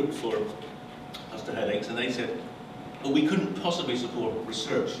support group for cluster headaches, and they said, well, we couldn't possibly support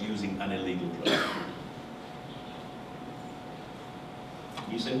research using an illegal drug.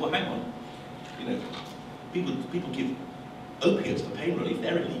 You say, well, hang on. You know, people give opiates for pain relief,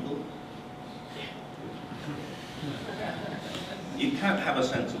 they're illegal. You can't have a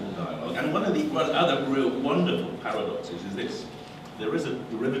sensible dialogue. And one of the other real wonderful paradoxes is this. There is a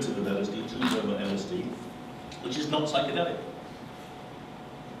derivative of LSD, 2-bromo-LSD, which is not psychedelic,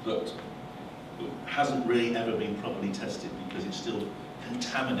 but hasn't really ever been properly tested because it's still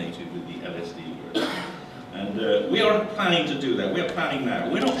contaminated with the LSD group. And we are planning to do that. We are planning now.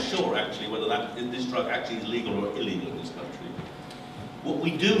 We're not sure, actually, whether this drug actually is legal or illegal in this country. What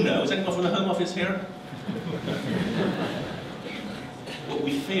we do know, is anyone from the Home Office here? What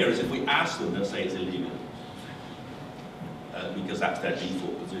we fear is if we ask them, they'll say it's illegal. Because that's their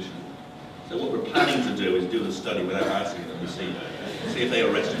default position. So what we're planning to do is do the study without asking them and see if they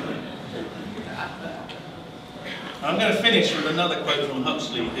arrest me. I'm going to finish with another quote from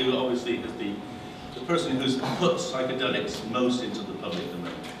Huxley, who obviously is the person who's put psychedelics most into the public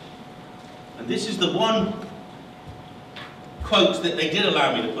domain. And this is the one quote that they did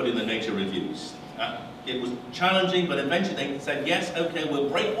allow me to put in the Nature reviews. It was challenging, but eventually they said, yes, okay, we'll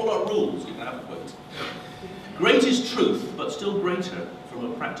break all our rules. You can have a quote. Great is truth, but still greater from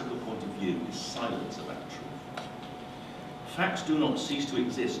a practical point of view is silence about truth. Facts do not cease to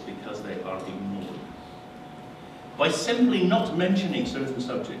exist because they are ignored. By simply not mentioning certain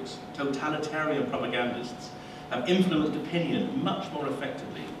subjects, totalitarian propagandists have influenced opinion much more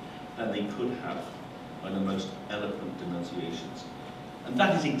effectively than they could have by the most eloquent denunciations. And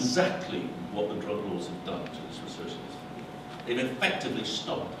that is exactly what the drug laws have done to this research industry. They've effectively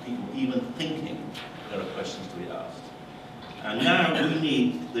stopped people even thinking there are questions to be asked. And now we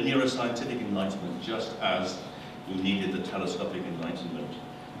need the neuroscientific enlightenment just as we needed the telescopic enlightenment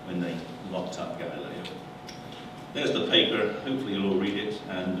when they locked up Galileo. There's the paper. Hopefully you'll all read it,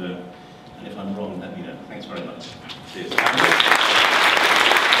 and if I'm wrong, let me know. Thanks very much. Cheers.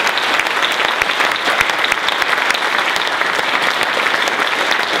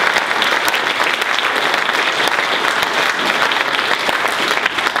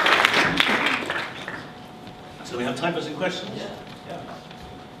 So we have time for some questions? Yeah.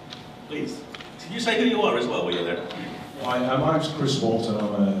 Please. Can you say who you are as well while you're there? Hi, my name's Chris Walton.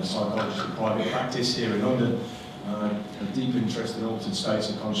 I'm a psychologist in private practice here in London. A deep interest in altered states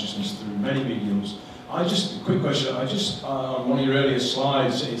of consciousness through many mediums. A quick question. On one of your earlier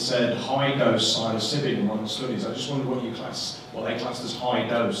slides, it said high dose psilocybin in one of the studies. I just wondered what they classed as high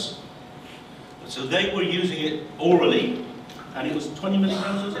dose. So they were using it orally, and it was 20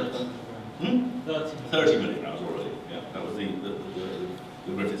 milligrams, was it? 30 milligrams orally. Yeah, that was the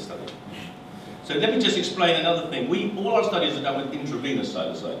Griffith study. So let me just explain another thing. All our studies are done with intravenous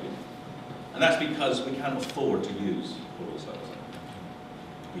psilocybin. And that's because we can't afford to use oral psilocybin.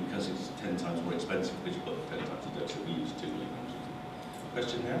 Because it's 10 times more expensive because you've got 10 times the dose that we use 2 milligrams.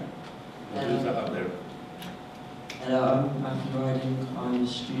 Question there? Who's that up there? Hello, I'm Matthew Riding. I'm a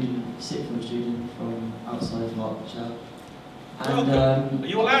student, sixth form student from outside of Hertfordshire. And are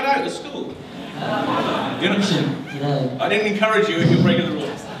you allowed out of school? Today. I didn't encourage you if you're breaking the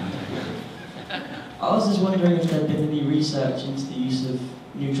rules. I was just wondering if there had been any research into the use of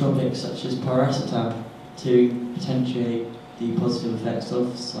nootropics such as paracetam to potentiate the positive effects of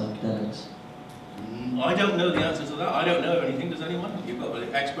psychedelics. I don't know the answer to that. I don't know anything. Does anyone? You've got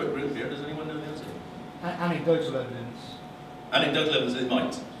an expert group here. Does anyone know the answer? Anecdotal evidence. Anecdotal evidence, it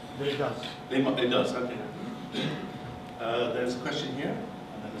might. It does. It does, okay. There's a question here,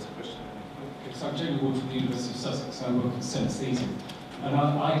 and then there's a question here. So I'm Jamie Ward from the University of Sussex, and I work in synesthesia. And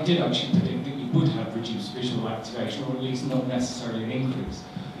I did actually predict that you would have reduced visual activation, or at least not necessarily an increase.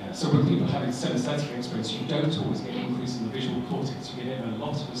 Yeah. So when people are having synesthetic experience, you don't always get an increase in the visual cortex, you get it in a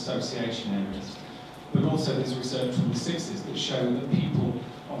lot of association areas. But also there's research from the 60s that show that people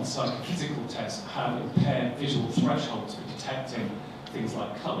on psychophysical tests have impaired visual thresholds for detecting things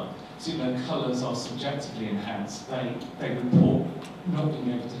like colour. So even though colours are subjectively enhanced, they report not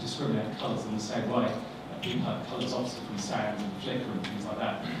being able to discriminate colours in the same way. People have colours obviously from sound and flicker and things like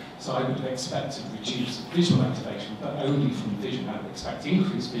that. So I would expect to reduce visual activation, but only from vision. I would expect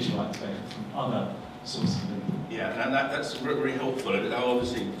increased visual activation from other sources of input. Yeah, and that's very helpful.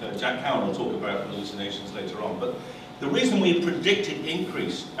 Obviously, Jack Cowan will talk about hallucinations later on, but the reason we predicted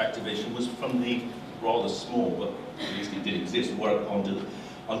increased activation was from the rather small, but at least it did exist, work on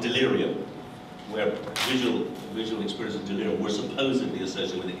delirium, where visual experience of delirium were supposedly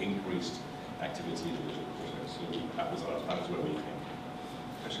associated with increased activity in the visual cortex. So that was where we came.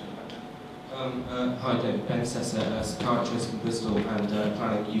 Question about that? Hi David, Ben Sessa, psychiatrist from Bristol and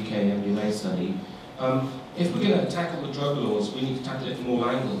planning UK MBA study. If we're going to tackle the drug laws, we need to tackle it from all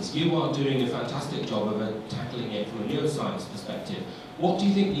angles. You are doing a fantastic job of tackling it from a neuroscience perspective. What do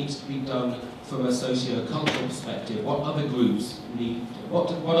you think needs to be done from a socio-cultural perspective? What other groups need?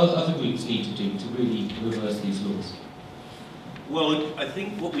 What other groups need to do to really reverse these laws? Well, I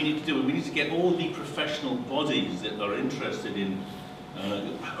think what we need to do, we need to get all the professional bodies that are interested in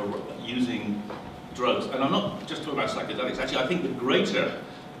using drugs, and I'm not just talking about psychedelics. Actually, I think the greater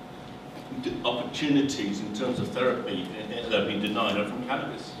opportunities in terms of therapy that have been denied are from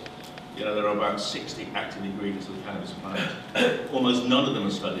cannabis. You know, there are about 60 active ingredients of the cannabis plant. Almost none of them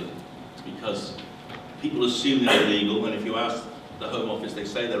are studied because people assume they're illegal, and if you ask the Home Office, they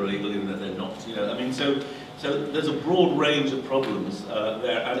say they're illegal even though they're not. You know, I mean, so there's a broad range of problems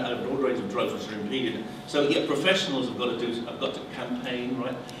there, and a broad range of drugs which are impeded. So yeah, professionals have got to campaign,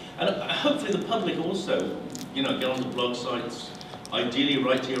 right? And hopefully the public also, you know, get on the blog sites, ideally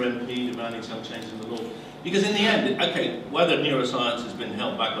write to your MP demanding some change in the law. Because in the end, okay, whether neuroscience has been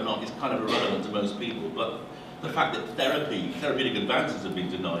held back or not is kind of irrelevant to most people, but the fact that therapeutic advances have been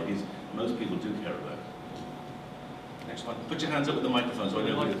denied is most people do care about. Next one. Put your hands up with the microphone so I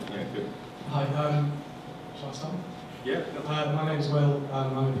know. Yeah, good. Hi, shall I start? Yeah. My name's Will,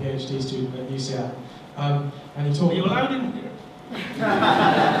 I'm a PhD student at UCL. And you talk. Are you allowed in here?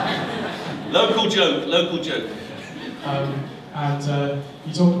 Local joke. And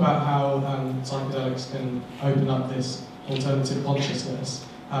you talk about how psychedelics can open up this alternative consciousness,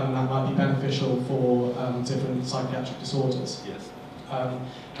 and that might be beneficial for different psychiatric disorders. Yes.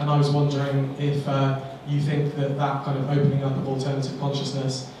 And I was wondering if you think that that kind of opening up of alternative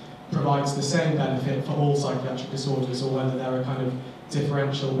consciousness provides the same benefit for all psychiatric disorders, or whether there are kind of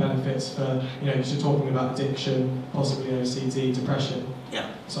differential benefits for, you know, you're talking about addiction, possibly OCD, depression. Yeah.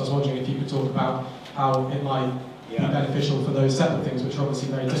 So I was wondering if you could talk about how it might be beneficial for those separate things, which are obviously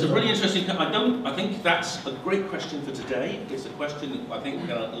very different. It's a really interesting. I think that's a great question for today. It's a question that I think we're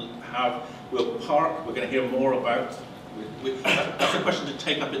going to have. We're going to hear more about. That's a question to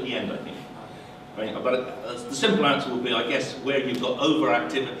take up at the end, I think. Right? But the simple answer will be, I guess, where you've got over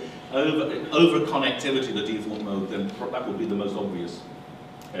connectivity, the default mode, then that would be the most obvious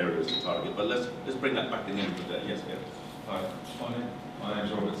areas to target. But let's bring that back at the end of the day. Yes, Gary. Hi, my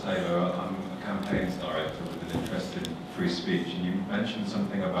name's Robert Taylor. I'm a campaigns director with an interest in free speech, and you mentioned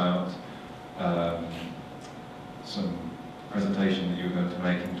something about some presentation that you were going to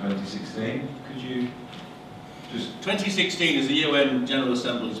make in 2016. Could you just... 2016 is the UN General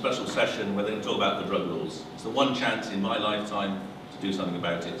Assembly special session where they're going to talk about the drug laws. It's the one chance in my lifetime to do something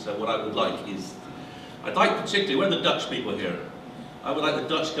about it. So what I would like is, I'd like particularly, where are the Dutch people here? I would like the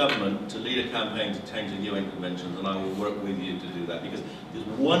Dutch government to lead a campaign to change the UN conventions, and I will work with you to do that, because there's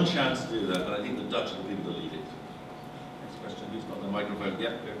one chance to do that, and I think the Dutch are the people to lead it. Next question, who's got the microphone?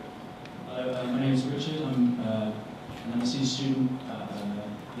 Yeah, go. Hello, my name is Richard. I'm an MSc student at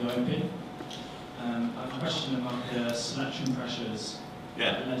the OMP. I have a question about the selection pressures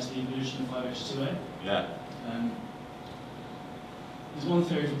that led to the evolution of 5-HT2A. Yeah. There's one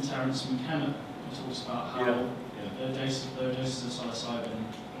theory from Terence McKenna who talks about how low doses of psilocybin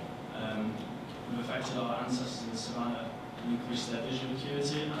have affected our ancestors in the savannah and increased their visual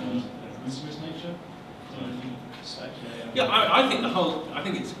acuity and their promiscuous nature. I don't know if you speculate. Yeah, I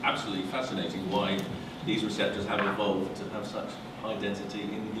think it's absolutely fascinating why these receptors have evolved to have such high density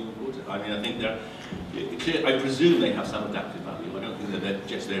in the human cortex. I mean, I think I presume they have some adaptive value. I don't think that they're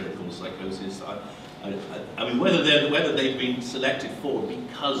just there to cause psychosis. I mean, whether they've been selected for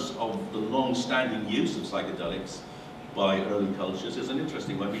because of the long-standing use of psychedelics by early cultures is an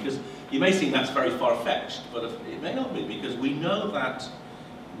interesting one, because you may think that's very far-fetched, but it may not be, because we know that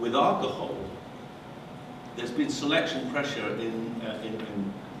with alcohol, there's been selection pressure in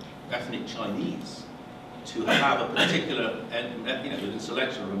ethnic Chinese to have a particular, the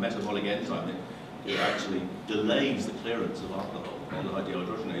selection of a metabolic enzyme that actually delays the clearance of alcohol, aldehyde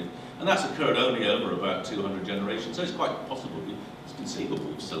dehydrogenase. And that's occurred only over about 200 generations, so it's quite possible, it's conceivable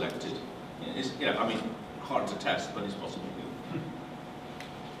we've selected. It's, I mean, hard to test, but it's possible.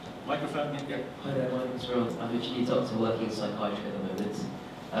 Microphone, yeah. Hi there, my name is Ron. I'm actually a doctor working in psychiatry at the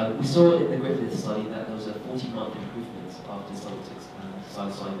moment. We saw in the Griffith study that there was a 14-month improvement after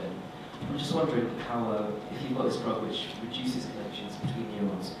psilocybin. I'm just wondering how, if you've got this drug which reduces connections between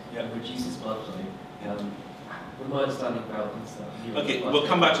neurons, and reduces blood flow, with my understanding about that. Okay, we'll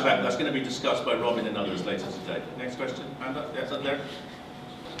come back to that. That's going to be discussed by Robin and others later today. Next question. Hand up. Yes, up there.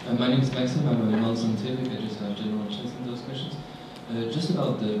 My name is Maxim. I'm a Neuroscientific. I just have general interest in those questions. Just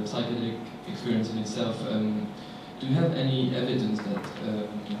about the psychedelic experience in itself, do you have any evidence that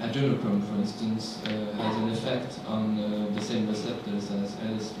adrenochrome, for instance, has an effect on the same receptors as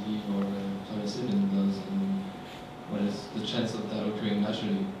LSD or psilocybin does? And what is the chance of that occurring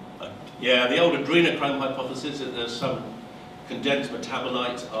naturally? Yeah, the old adrenochrome hypothesis that there's some condensed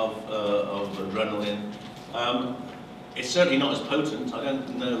metabolite of adrenaline. It's certainly not as potent. I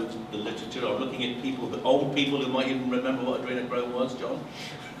don't know the literature. I'm looking at people, old people who might even remember what adrenochrome was. John?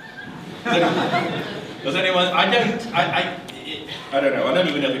 Does anyone? I don't know. I don't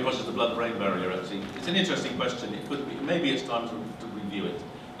even know if it crosses the blood-brain barrier. Actually, it's an interesting question. It could be. Maybe it's time to review it.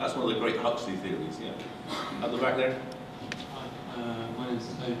 That's one of the great Huxley theories. Yeah. At the back there. Hi, my name is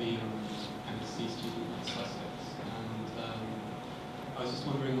Toby. I'm an MSc student at Sussex, and I was just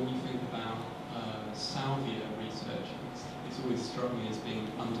wondering what you think about salvia research. It's always struck me as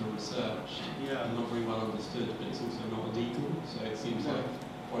being under-researched and not very well understood, but it's also not illegal, so it seems like,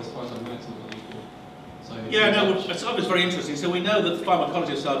 or as far as I know, it's not illegal. So yeah, no, salvia is very interesting. So we know that the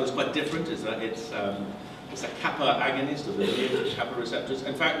pharmacology of salvia is quite different. It's a kappa agonist of the kappa receptors.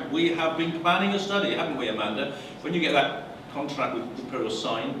 In fact, we have been planning a study, haven't we, Amanda? When you get that contract with Imperial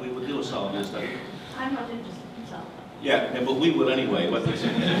signed, we will do a salvia study. I'm not interested in salvia. Yeah, no, but we will anyway.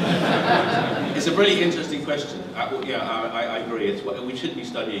 It's a really interesting question. I agree. It's what we should be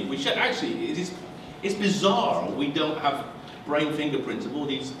studying. We should actually. It's bizarre. We don't have brain fingerprints of all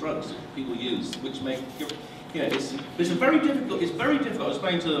these drugs that people use, which make it's very difficult. It's very difficult. I was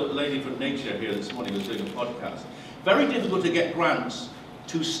speaking to a lady from Nature here this morning who was doing a podcast. Very difficult to get grants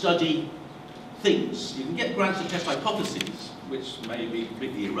to study things. You can get grants to test hypotheses, which may be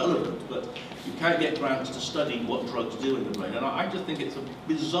completely irrelevant, but you can't get grants to study what drugs do in the brain. And I just think it's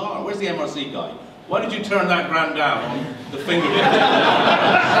bizarre. Where's the MRC guy? Why did you turn that grant down on the finger?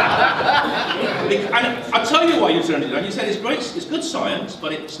 And I'll tell you why you turned it down. You said it's great, it's good science,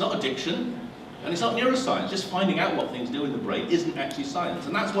 but it's not addiction, and it's not neuroscience. Just finding out what things do in the brain isn't actually science.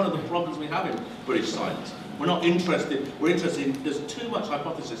 And that's one of the problems we have in British science. We're not interested, we're interested in, there's too much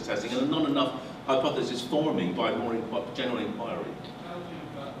hypothesis testing and not enough hypothesis forming by more general inquiry.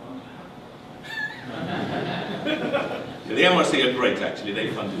 Yeah, the MRC are great, actually. They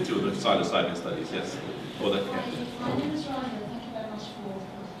funded 2 of the psilocybin studies, yes. My name is Ryan. Thank you very much for the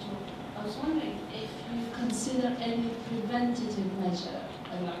talk. I was wondering if you consider any preventative measure,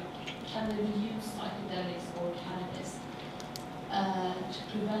 like can they use psychedelics or cannabis to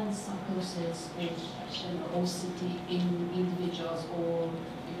prevent psychosis or depression or OCD in individuals or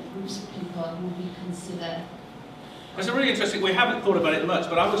groups of people who we consider? It's a really interesting, we haven't thought about it much,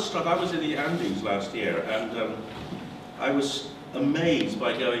 but I was struck, I was in the Andes last year, and I was amazed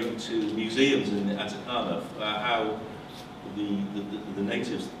by going to museums in Atacama, how the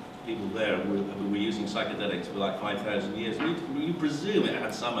natives, people there, were using psychedelics for like 5,000 years. You presume it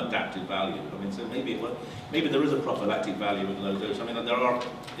had some adaptive value. I mean, so maybe there is a prophylactic value in low dose. I mean, there are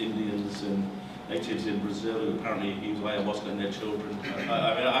Indians and natives in Brazil who apparently use ayahuasca in their children.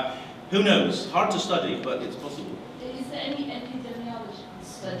 Who knows? Hard to study, but it's possible. Is there any epidemiological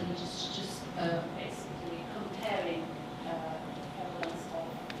study just basically comparing prevalence of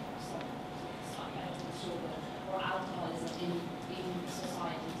psychiatric disorder or alcoholism in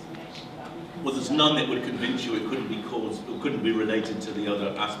societies in relation to that? Well, there's none that would convince you it couldn't be caused, it couldn't be related to the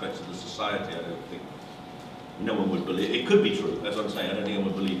other aspects of the society, I don't think. No one would believe, it could be true, that's what I'm saying, I don't think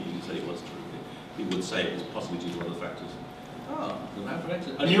anyone would believe you can say it was true. People would say it was possibly due to other factors.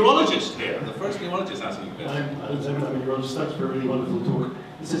 A neurologist here, the first neurologist asking a question. I'm a neurologist. Thanks for a really wonderful talk.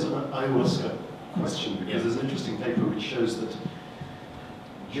 This is an ayahuasca question because there's an interesting paper which shows that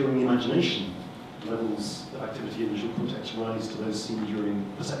during imagination, levels of activity in visual cortex rise to those seen during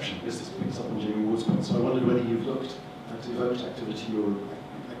perception. This picks up on Jamie Ward's point. So I wondered whether you've looked at evoked activity or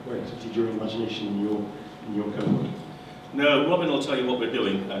activity during imagination in your cohort. No, Robin will tell you what we're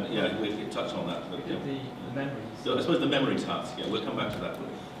doing, and yeah, we can touch on that. But, yeah. The memories. So I suppose the memory task, yeah, we'll come back to that.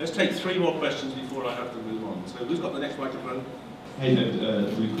 Let's take 3 more questions before I have to move on. So who's got the next microphone? Hey there,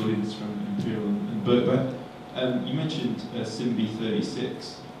 Luke Williams from Imperial and Birkbeck. You mentioned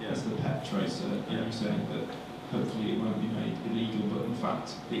SIMB36 as the PET tracer, and you're saying that hopefully it won't be made illegal, but in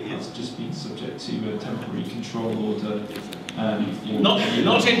fact it has just been subject to a temporary control order.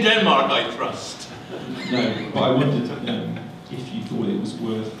 Not in Denmark, I trust. No, but I wondered if you thought it was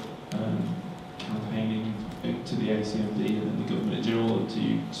worth campaigning to the ACMD and then the government in general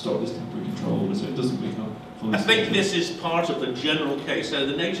to stop this temporary control order so it doesn't become fully. I think this is part of the general case. So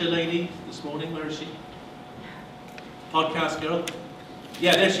the nature lady this morning, where is she? Podcast girl?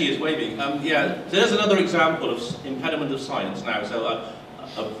 Yeah, there she is, waving. Yeah, so there's another example of impediment of science now. So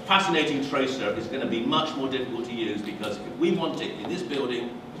a fascinating tracer is going to be much more difficult to use because if we want it in this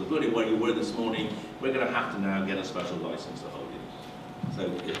building, the building where you were this morning, we're going to have to now get a special license to hold it.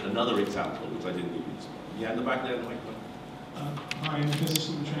 So another example, which I didn't give you this morning. Yeah, in the back there, the microphone. Hi, I'm a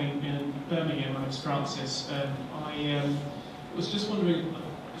physician trained in Birmingham. My name's Francis. I was just wondering,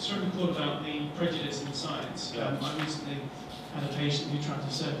 I certainly thought about the prejudice in science. I recently had a patient who tried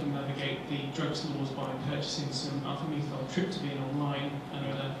to circumnavigate the drugs laws by purchasing some alpha-methyltryptamine online, and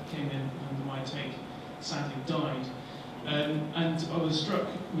came in under my take, sadly died. And I was struck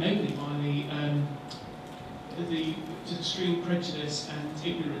mainly by the extreme prejudice and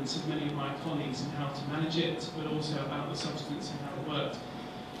ignorance of many of my colleagues in how to manage it, but also about the substance and how it worked.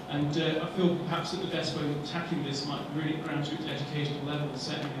 And I feel perhaps that the best way of tackling this might be really graduate educational level.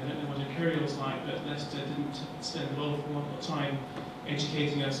 Certainly, I don't know what Imperial's like, but Leicester didn't spend a lot of time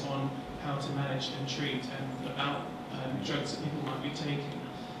educating us on how to manage and treat and about drugs that people might be taking.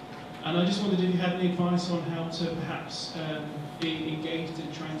 And I just wondered if you had any advice on how to perhaps be engaged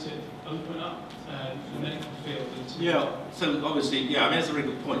in trying to open up the medical field. Yeah, so obviously, yeah, I mean, that's a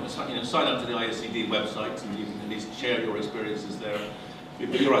really good point. Sign up to the ISCD website and you can at least share your experiences there.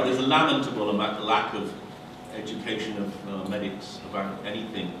 But you're right, there's a lamentable amount of lack of education of medics about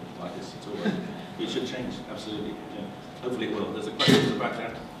anything like this at all. It should change, absolutely. Yeah. Hopefully it will. There's a question in the back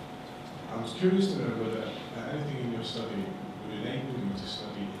there. I was curious to know whether anything in your study would enable you to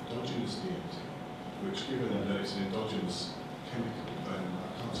study endogenous DMT, which, given that it's an endogenous chemical, then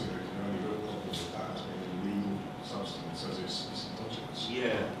I can't see there can be any real problem with that as being a legal substance as it's endogenous.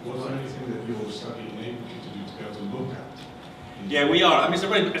 Yeah. Was there anything that your study enabled you to do to be able to look at? Yeah, we are. I mean, it's a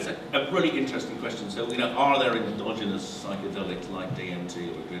really interesting question. So, are there endogenous psychedelics like DMT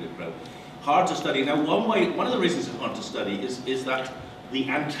or adrenochrome? Hard to study. Now, one of the reasons it's hard to study is that the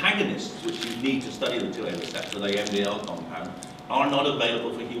antagonists, which you need to study the 2A receptor, the MDL compound, are not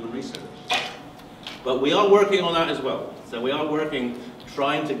available for human research. But we are working on that as well. So we are working,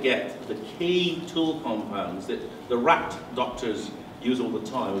 trying to get the key tool compounds that the rat doctors use all the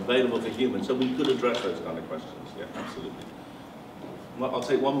time available for humans, so we could address those kind of questions. Yeah, absolutely. Well, I'll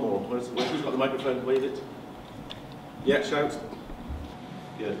take one more. Who's got the microphone? Wave it. Yeah, shout.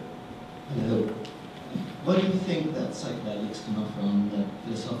 Good. Hello. What do you think that psychedelics can offer on the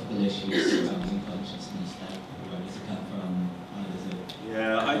philosophical issues surrounding consciousness? Like, where does it come from? How does it?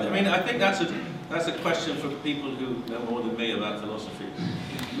 Yeah, I mean, I think that's a question for people who know more than me about philosophy.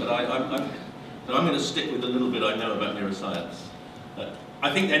 But I'm going to stick with a little bit I know about neuroscience.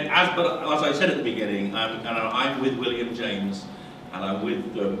 I think that, as I said at the beginning, I'm with William James and I'm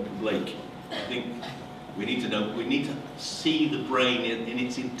with Blake. I think we need to see the brain in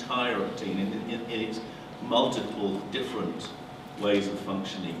its entirety, in its multiple different ways of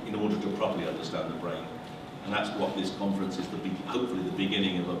functioning in order to properly understand the brain. And that's what this conference is, hopefully the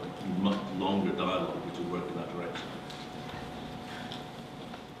beginning of a much longer dialogue which will work in that direction.